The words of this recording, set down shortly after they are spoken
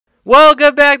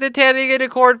Welcome back to Tanning into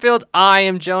Cornfield. I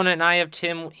am Jonah, and I have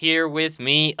Tim here with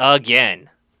me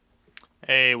again.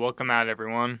 Hey, welcome out,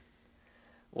 everyone.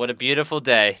 What a beautiful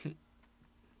day.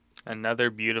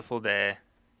 Another beautiful day.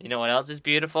 You know what else is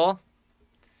beautiful?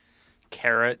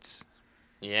 Carrots.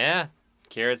 Yeah,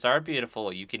 carrots are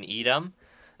beautiful. You can eat them.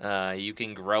 You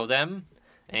can grow them.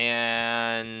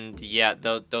 And yeah,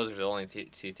 those are the only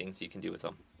two things you can do with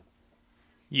them.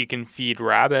 You can feed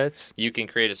rabbits. You can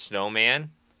create a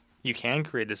snowman. You can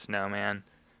create a snowman.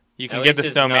 You can At give the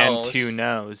least his snowman nose. 2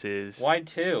 noses. Why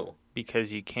two?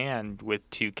 Because you can with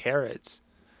 2 carrots.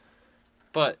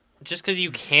 But just because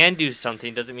you can do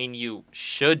something doesn't mean you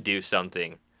should do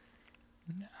something.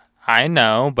 I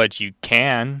know, but you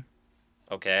can.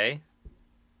 Okay.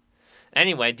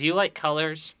 Anyway, do you like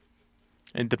colors?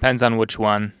 It depends on which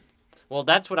one. Well,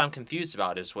 that's what I'm confused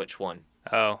about is which one.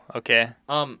 Oh, okay.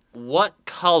 What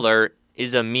color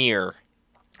is a mirror?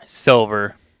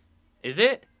 Silver. Is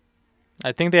it?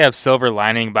 I think they have silver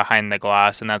lining behind the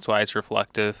glass, and that's why it's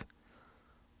reflective.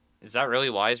 Is that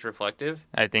really why it's reflective?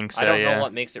 I think so, I don't yeah. know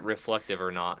what makes it reflective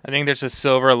or not. I think there's a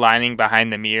silver lining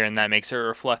behind the mirror, and that makes it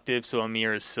reflective, so a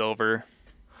mirror is silver.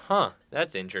 Huh,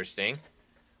 that's interesting.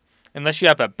 Unless you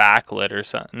have a backlit or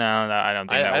something. No, I don't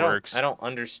think that works. I don't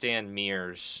understand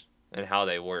mirrors and how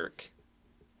they work.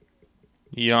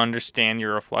 You don't understand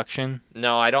your reflection?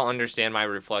 No, I don't understand my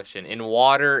reflection. In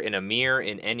water, in a mirror,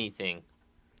 in anything.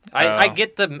 I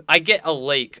get a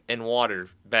lake and water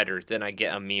better than I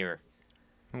get a mirror.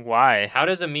 Why? How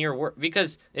does a mirror work?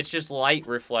 Because it's just light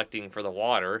reflecting for the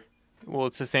water. Well,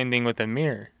 it's the same thing with a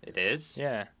mirror. It is?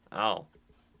 Yeah. Oh.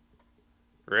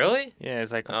 Really? Yeah,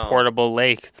 it's like a portable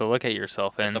lake to look at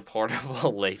yourself in. It's a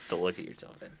portable lake to look at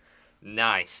yourself in.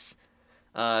 Nice.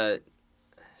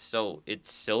 So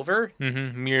it's silver?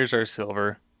 Mm-hmm. Mirrors are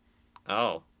silver.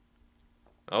 Oh.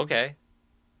 Okay.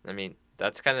 I mean,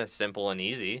 that's kind of simple and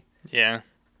easy. Yeah.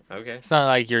 Okay. It's not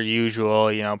like your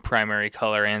usual, primary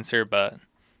color answer, but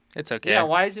it's okay. Yeah,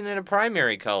 why isn't it a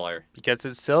primary color? Because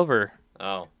it's silver.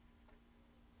 Oh.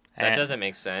 That doesn't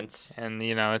make sense. And,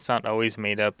 it's not always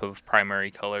made up of primary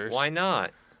colors. Why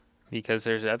not? Because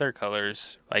there's other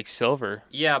colors, like silver.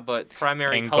 Yeah, but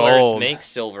primary And colors gold. make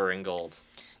silver and gold.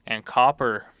 And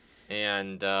copper.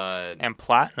 And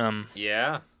platinum.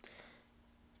 Yeah.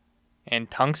 And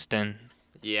tungsten.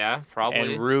 Yeah,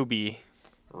 probably. And ruby.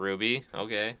 Ruby,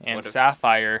 okay. And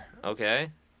sapphire. Okay.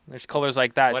 There's colors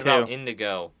like that, what too. What about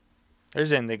indigo?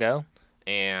 There's indigo.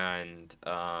 And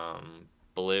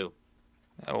blue.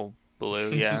 Oh,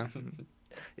 blue, yeah.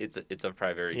 It's a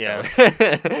primary yeah.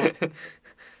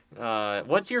 color.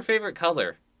 What's your favorite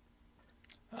color?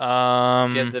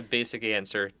 Give the basic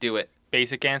answer. Do it.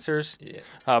 Basic answers?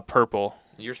 Yeah. Purple.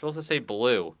 You're supposed to say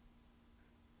blue.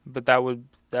 But that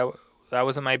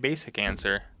wasn't my basic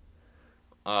answer.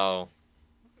 Oh.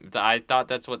 I thought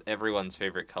that's what everyone's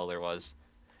favorite color was.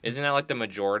 Isn't that like the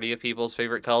majority of people's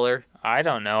favorite color? I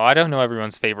don't know. I don't know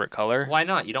everyone's favorite color. Why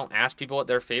not? You don't ask people what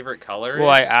their favorite color is? Well,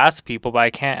 I ask people, but I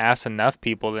can't ask enough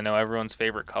people to know everyone's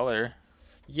favorite color.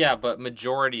 Yeah, but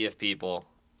majority of people.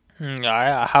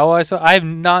 I've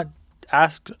not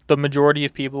asked the majority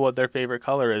of people what their favorite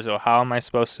color is, so how am I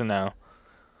supposed to know?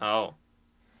 Oh.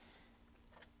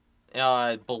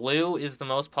 Blue is the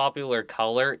most popular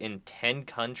color in 10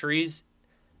 countries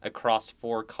across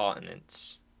 4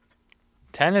 continents.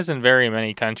 10 isn't very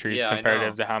many countries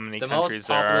comparative to how many countries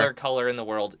there are. The most popular color in the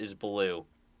world is blue.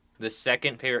 The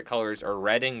second favorite colors are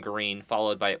red and green,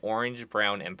 followed by orange,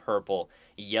 brown, and purple.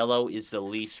 Yellow is the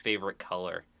least favorite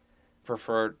color,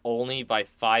 preferred only by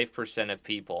 5% of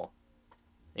people,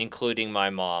 including my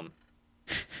mom.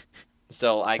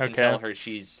 So I can tell her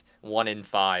she's 1 in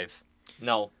 5.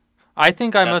 No. I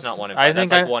think I must. That's not 1 in 5.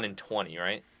 That's like 1 in 20,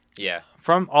 right? Yeah.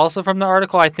 From the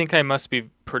article, I think I must be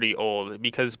pretty old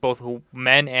because both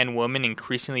men and women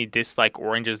increasingly dislike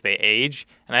orange as they age,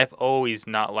 and I've always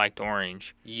not liked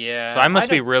orange. Yeah. So I must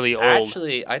be really old.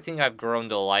 Actually, I think I've grown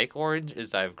to like orange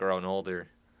as I've grown older.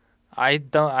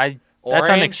 That's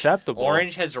unacceptable.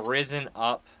 Orange has risen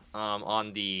up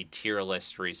on the tier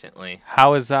list recently.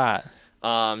 How is that?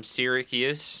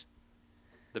 Syracuse,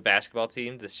 the basketball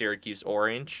team, the Syracuse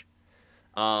Orange.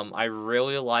 I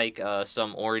really like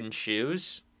some orange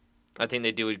shoes. I think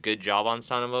they do a good job on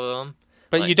some of them.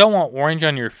 But you don't want orange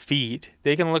on your feet.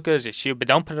 They can look good as a shoe, but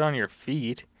don't put it on your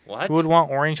feet. What? Who would want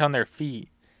orange on their feet?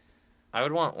 I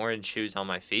would want orange shoes on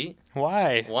my feet.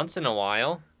 Why? Once in a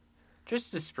while.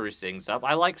 Just to spruce things up.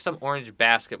 I like some orange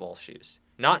basketball shoes.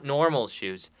 Not normal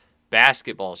shoes.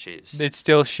 Basketball shoes. It's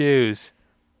still shoes.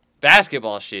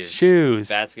 Basketball shoes. Shoes.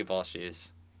 Basketball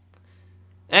shoes.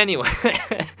 Anyway.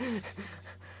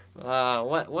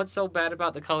 What's so bad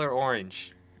about the color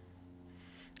orange?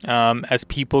 As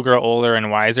people grow older and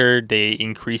wiser, they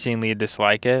increasingly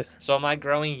dislike it. So am I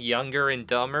growing younger and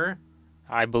dumber?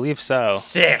 I believe so.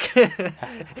 Sick.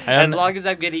 As long as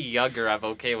I'm getting younger, I'm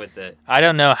okay with it. I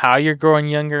don't know how you're growing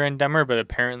younger and dumber, but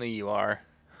apparently you are.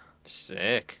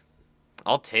 Sick.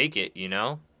 I'll take it, you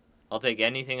know? I'll take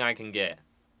anything I can get.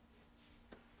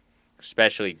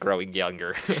 Especially growing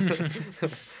younger.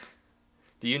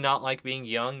 Do you not like being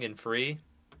young and free?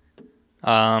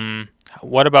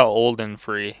 What about old and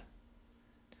free?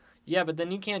 Yeah, but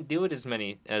then you can't do it as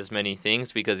many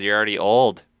things because you're already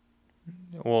old.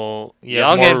 Well,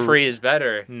 young and free is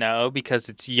better. No, because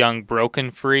it's young,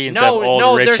 broken, free instead of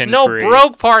old, rich, and free. No, there's no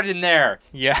broke part in there.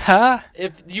 Yeah?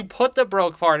 If you put the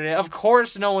broke part in it, of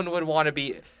course no one would want to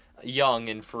be young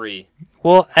and free.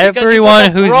 Well,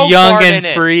 everyone who's young and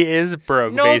free is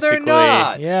broke, basically. No, they're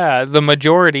not. Yeah, the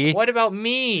majority. What about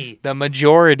me? The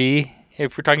majority,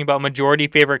 if we're talking about majority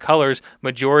favorite colors,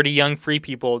 majority young free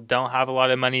people don't have a lot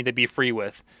of money to be free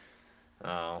with.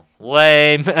 Oh,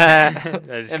 lame.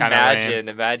 Imagine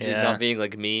not being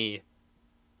like me.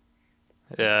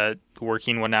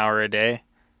 Working 1 hour a day.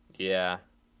 Yeah.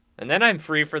 And then I'm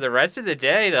free for the rest of the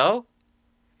day, though.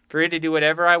 Free to do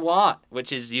whatever I want,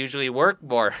 which is usually work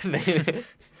more.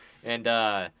 And,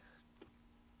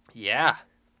 yeah.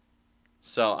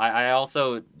 So I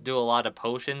also do a lot of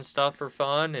potion stuff for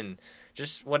fun and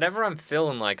just whatever I'm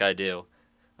feeling like I do.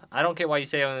 I don't care why you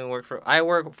say I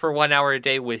work for 1 hour a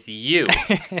day with you.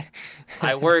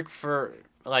 I work for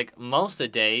like most of the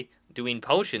day doing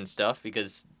potion stuff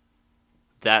because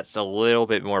that's a little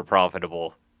bit more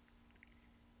profitable.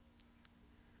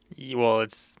 Well,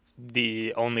 it's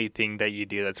the only thing that you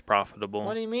do that's profitable.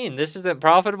 What do you mean? This isn't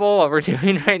profitable what we're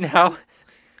doing right now?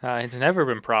 It's never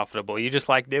been profitable. You just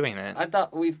like doing it. I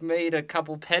thought we've made a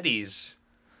couple pennies.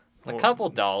 A couple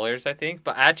dollars, I think.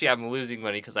 But actually, I'm losing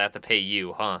money because I have to pay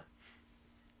you, huh?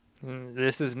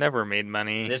 This has never made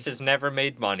money. This has never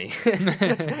made money. This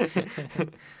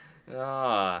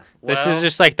is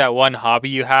just like that one hobby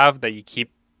you have that you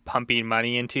keep pumping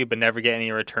money into but never get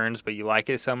any returns, but you like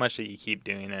it so much that you keep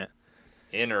doing it.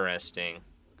 Interesting.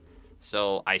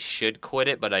 So I should quit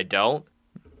it, but I don't?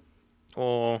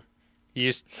 Well, you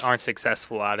just aren't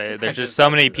successful at it. There's just so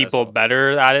many people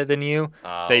better at it than you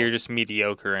that you're just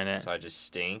mediocre in it. So I just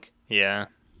stink? Yeah.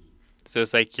 So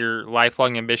it's like your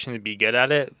lifelong ambition to be good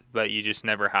at it, but you just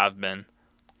never have been.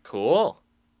 Cool.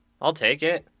 I'll take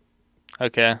it.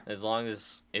 Okay. As long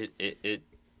as it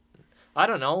I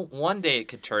don't know, one day it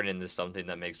could turn into something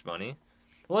that makes money.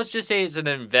 Let's just say it's an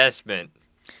investment.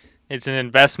 It's an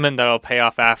investment that'll pay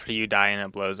off after you die and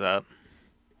it blows up.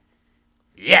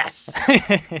 Yes!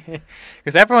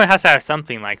 Because everyone has to have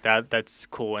something like that that's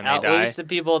cool when they die. At least the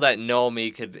people that know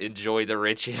me could enjoy the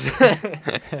riches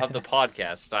of the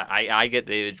podcast. I get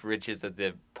the riches of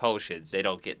the potions. They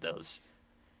don't get those.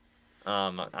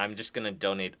 I'm just going to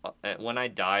donate. When I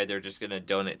die, they're just going to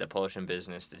donate the potion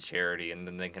business to charity, and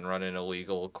then they can run an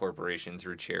illegal corporation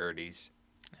through charities.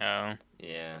 Oh.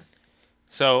 Yeah.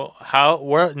 So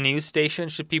what news station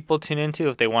should people tune into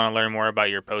if they want to learn more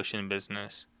about your potion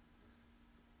business?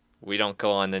 We don't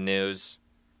go on the news.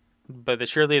 But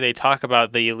surely they talk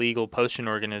about the illegal potion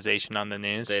organization on the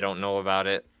news. They don't know about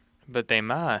it. But they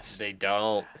must. They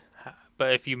don't.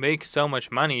 But if you make so much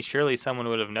money, surely someone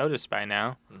would have noticed by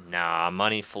now. Nah,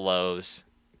 money flows.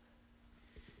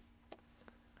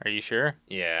 Are you sure?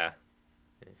 Yeah.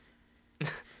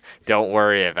 Don't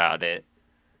worry about it.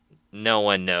 No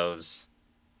one knows.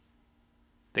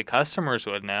 The customers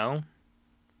would know.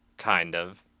 Kind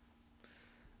of.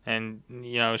 And,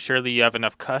 surely you have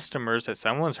enough customers that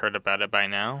someone's heard about it by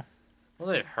now. Well,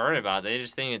 they've heard about it. They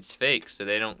just think it's fake, so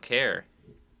they don't care.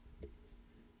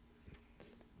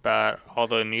 But all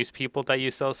the news people that you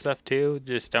sell stuff to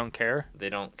just don't care? They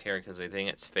don't care because they think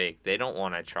it's fake. They don't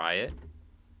want to try it.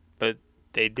 But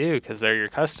they do because they're your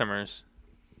customers.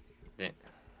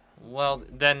 Well,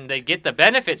 then they get the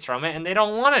benefits from it and they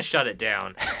don't want to shut it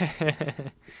down.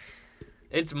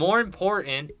 It's more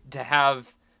important to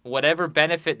have whatever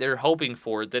benefit they're hoping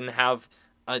for than have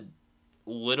a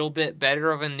little bit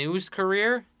better of a news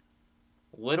career.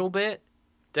 Little bit.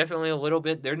 Definitely a little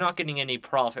bit. They're not getting any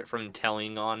profit from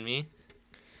telling on me.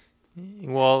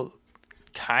 Well,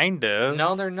 kind of.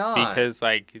 No, they're not. Because,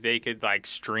 they could,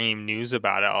 stream news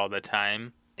about it all the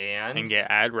time. And get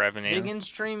ad revenue. They can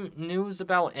stream news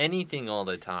about anything all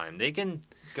the time. They can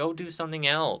go do something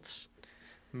else.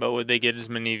 But would they get as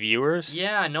many viewers?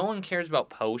 Yeah, no one cares about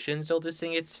potions. They'll just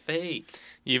think it's fake.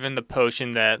 Even the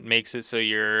potion that makes it so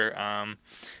your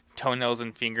toenails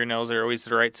and fingernails are always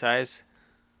the right size?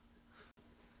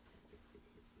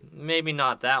 Maybe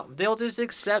not that. They'll just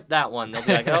accept that one. They'll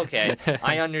be like, okay,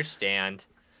 I understand.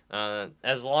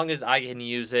 As long as I can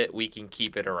use it, we can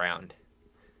keep it around.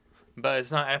 But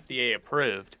it's not FDA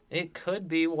approved. It could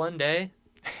be one day.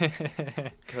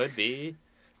 Could be.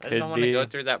 I just Could don't want to be. go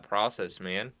through that process,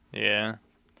 man. Yeah.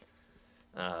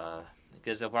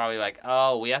 Because they'll probably be like,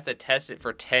 oh, we have to test it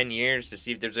for 10 years to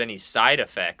see if there's any side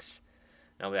effects.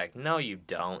 And I'll be like, no, you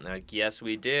don't. And they're like, yes,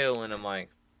 we do. And I'm like,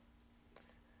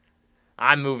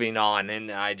 I'm moving on.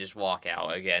 And I just walk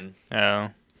out again. Oh.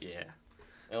 Yeah.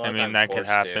 I Unless mean, I'm that could forced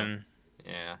to. happen.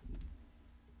 Yeah.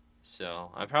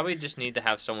 So I probably just need to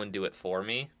have someone do it for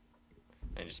me.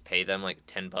 And just pay them like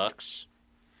 $10.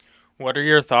 What are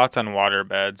your thoughts on water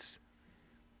beds?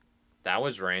 That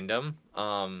was random.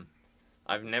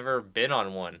 I've never been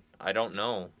on one. I don't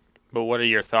know. But what are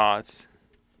your thoughts?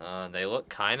 They look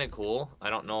kind of cool. I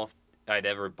don't know if I'd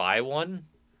ever buy one.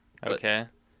 But Okay.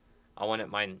 I wouldn't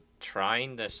mind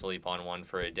trying to sleep on one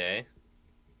for a day.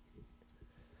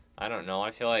 I don't know.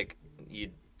 I feel like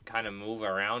you'd kind of move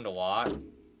around a lot.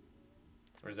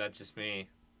 Or is that just me?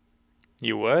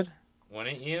 You would?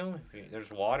 Wouldn't you?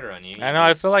 There's water on you. I know.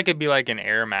 I feel like it'd be like an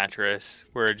air mattress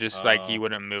where just like Oh. you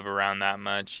wouldn't move around that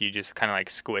much. You just kind of like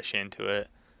squish into it.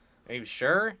 Are you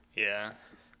sure? Yeah.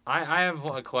 I have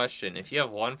a question. If you have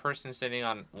one person sitting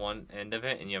on one end of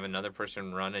it and you have another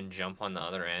person run and jump on the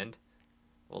other end,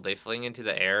 will they fling into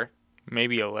the air?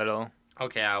 Maybe a little.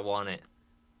 Okay, I want it.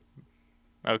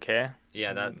 Okay.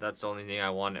 Yeah, that's the only thing I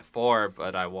want it for,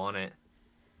 but I want it.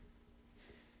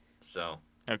 So,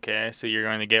 Okay. So you're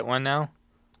going to get one now?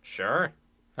 sure.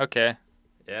 Okay.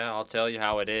 Yeah, I'll tell you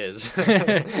how it is.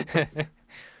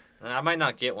 I might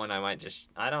not get one. I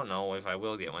don't know if I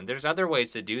will get one. There's other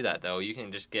ways to do that, though. You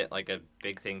can just get, like, a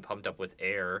big thing pumped up with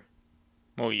air.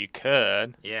 Well, you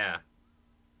could. Yeah.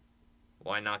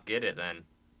 Why not get it, then?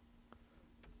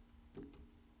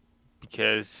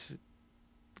 Because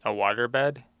a water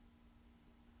bed?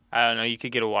 I don't know. You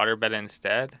could get a water bed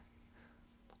instead.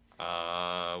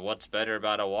 What's better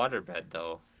about a waterbed,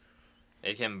 though?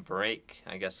 It can break.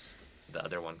 I guess the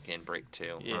other one can break,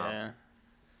 too. Yeah.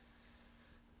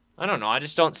 I don't know. I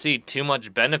just don't see too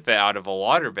much benefit out of a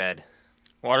waterbed.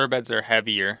 Water beds are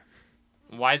heavier,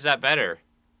 Why is that better?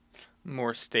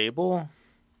 more stable.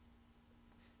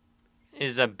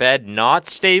 Is a bed not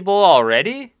stable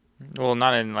already? Well,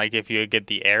 not in like if you get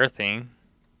the air thing.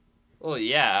 Well,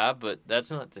 yeah, but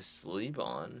that's not to sleep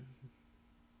on.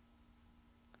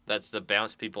 That's to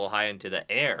bounce people high into the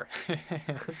air.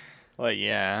 Well,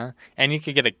 yeah. And you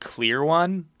could get a clear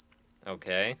one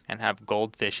Okay. and have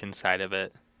goldfish inside of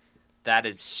it. That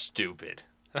is stupid.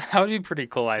 That would be pretty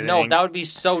cool, I think. No, that would be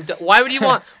so why would you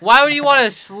want to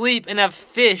sleep and have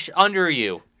fish under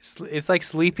you? It's like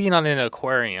sleeping on an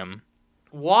aquarium.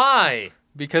 Why?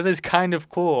 Because it's kind of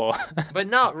cool. But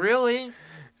not really.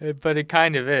 But it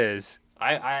kind of is.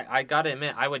 I gotta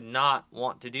admit, I would not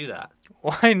want to do that.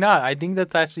 Why not? I think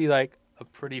that's actually like a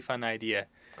pretty fun idea.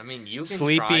 I mean, you can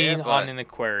Sleeping try it, on but, an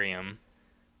aquarium.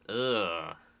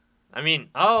 ugh. I mean,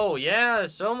 oh yeah,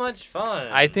 so much fun.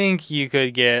 I think you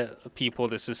could get people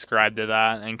to subscribe to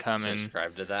that and come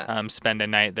subscribe to that. and spend a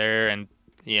night there and,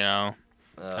 you know,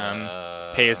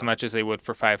 pay as much as they would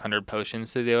for 500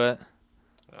 potions to do it.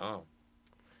 Oh,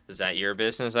 is that your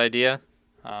business idea?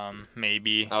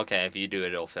 Maybe. Okay, if you do it,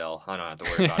 it'll fail. I don't have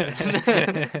to worry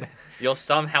about it. You'll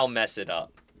somehow mess it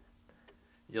up.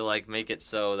 You'll like make it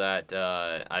so that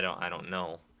I don't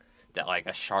know, that like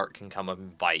a shark can come up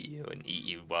and bite you and eat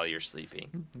you while you're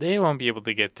sleeping. They won't be able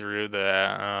to get through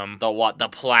the The what? The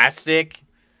plastic?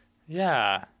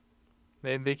 yeah.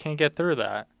 They can't get through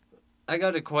that. I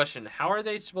got a question. How are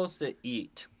they supposed to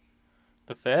eat?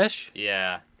 The fish?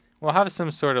 Yeah. We'll have some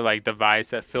sort of like device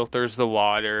that filters the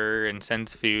water and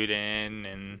sends food in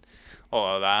and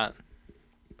all of that.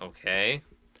 Okay.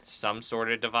 Some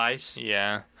sort of device.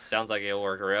 Yeah. Sounds like it'll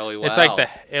work really well. It's like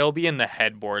it'll be in the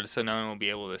headboard, so no one will be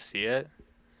able to see it.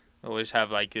 We'll just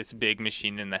have like this big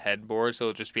machine in the headboard, so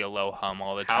it'll just be a low hum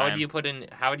all the time.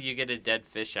 How do you get a dead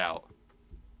fish out?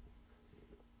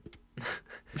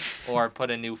 Or put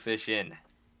a new fish in?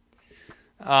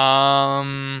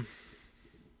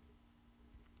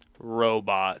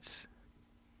 Robots.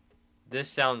 This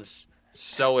sounds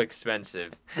so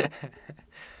expensive.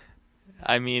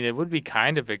 I mean, it would be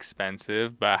kind of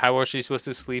expensive, but how was she supposed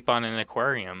to sleep on an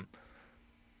aquarium?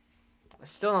 I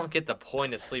still don't get the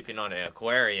point of sleeping on an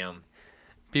aquarium.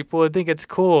 People would think it's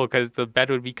cool because the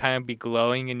bed would be kind of be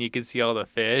glowing and you could see all the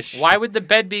fish. Why would the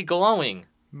bed be glowing?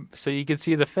 So you could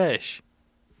see the fish.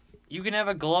 You can have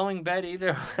a glowing bed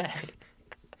either way.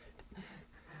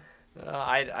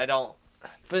 I don't.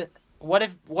 But what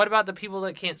about the people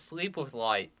that can't sleep with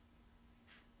light?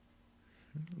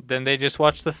 Then they just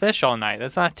watch the fish all night.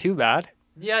 That's not too bad.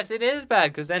 Yes, it is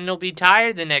bad because then they'll be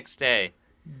tired the next day.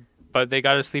 But they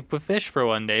got to sleep with fish for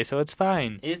one day, so it's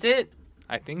fine. Is it?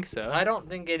 I think so. I don't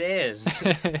think it is.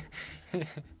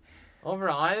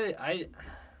 Overall, I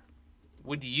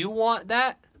would you want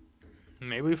that?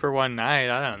 Maybe for one night.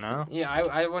 I don't know. Yeah,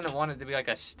 I wouldn't want it to be like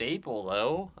a staple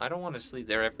though. I don't want to sleep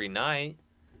there every night.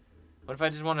 What if I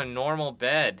just want a normal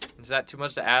bed? Is that too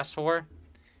much to ask for?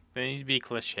 They need to be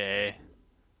cliche.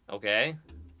 Okay.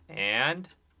 And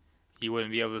You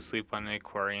wouldn't be able to sleep on an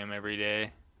aquarium every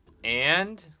day.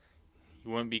 and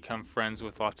You wouldn't become friends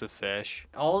with lots of fish.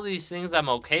 all these things I'm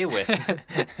okay with.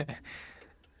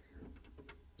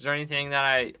 Is there anything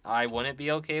that I wouldn't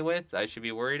be okay with? I should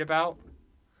be worried about?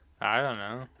 I don't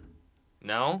know.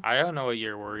 No? I don't know what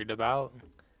you're worried about.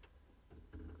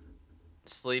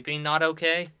 Sleeping not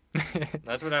okay?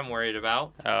 That's what I'm worried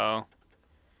about. Oh.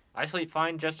 I sleep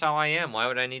fine just how I am. Why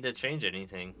would I need to change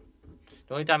anything?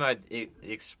 The only time I'd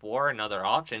explore another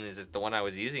option is if the one I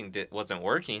was using wasn't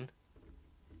working.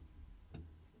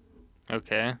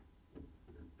 Okay.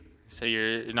 So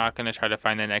you're not going to try to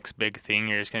find the next big thing.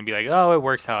 You're just going to be like, oh, it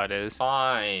works how it is.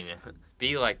 Fine.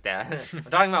 Be like that. I'm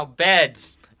talking about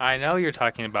beds. I know you're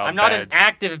talking about I'm not beds. an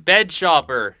active bed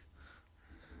shopper.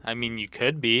 I mean, you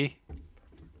could be.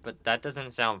 But that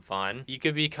doesn't sound fun. You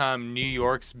could become New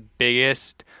York's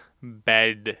biggest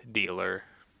bed dealer.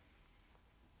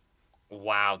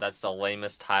 Wow, that's the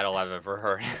lamest title I've ever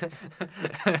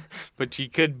heard. But you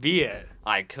could be it.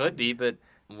 I could be, but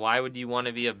why would you want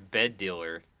to be a bed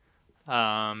dealer?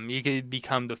 You could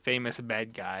become the famous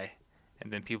bed guy.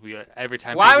 And then people, every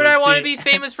time. Why people would I want to see- be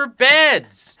famous for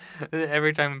beds?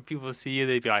 Every time people see you,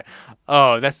 they'd be like,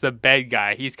 "Oh, that's the bed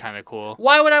guy. He's kind of cool."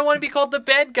 Why would I want to be called the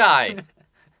bed guy?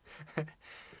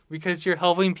 Because you're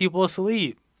helping people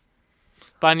sleep,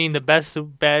 finding the best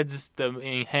beds, the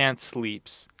enhanced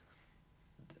sleeps.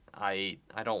 I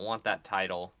don't want that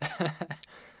title.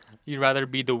 You'd rather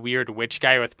be the weird witch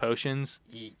guy with potions.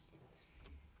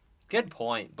 Good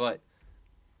point, but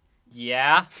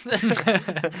yeah.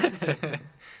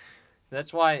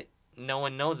 That's why no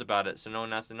one knows about it, so no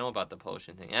one has to know about the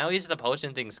potion thing. At least the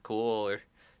potion thing's cool, or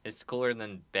it's cooler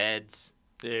than beds.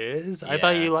 It is? I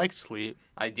thought Yeah. you liked sleep.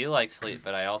 I do like sleep,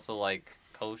 but I also like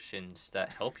potions that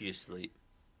help you sleep.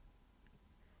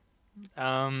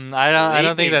 I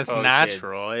don't think Sleeping that's potions.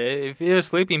 natural. If you were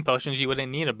sleeping potions, you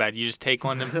wouldn't need a bed. You just take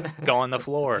one and go on the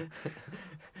floor.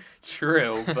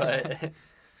 True, but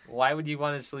why would you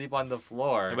want to sleep on the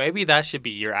floor? Maybe that should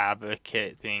be your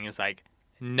advocate thing. Is like,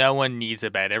 no one needs a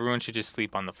bed. Everyone should just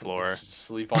sleep on the floor.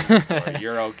 Sleep on the floor.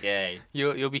 You're okay.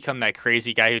 You'll become that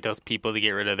crazy guy who tells people to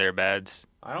get rid of their beds.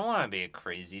 I don't want to be a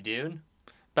crazy dude.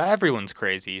 But everyone's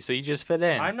crazy, so you just fit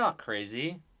in. I'm not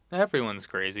crazy, Everyone's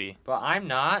crazy. but I'm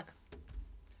not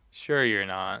Sure, you're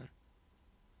not.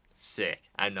 sick.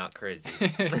 I'm not crazy.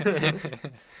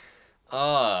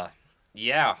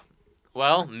 Yeah.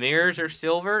 Well, mirrors are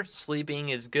silver. Sleeping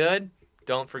is good.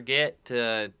 Don't forget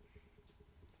to.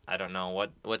 I don't know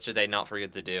what should they not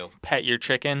forget to do. Pet your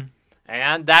chicken.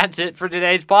 And that's it for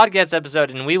today's podcast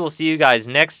episode, and we will see you guys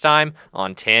next time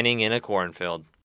on Tanning in a Cornfield.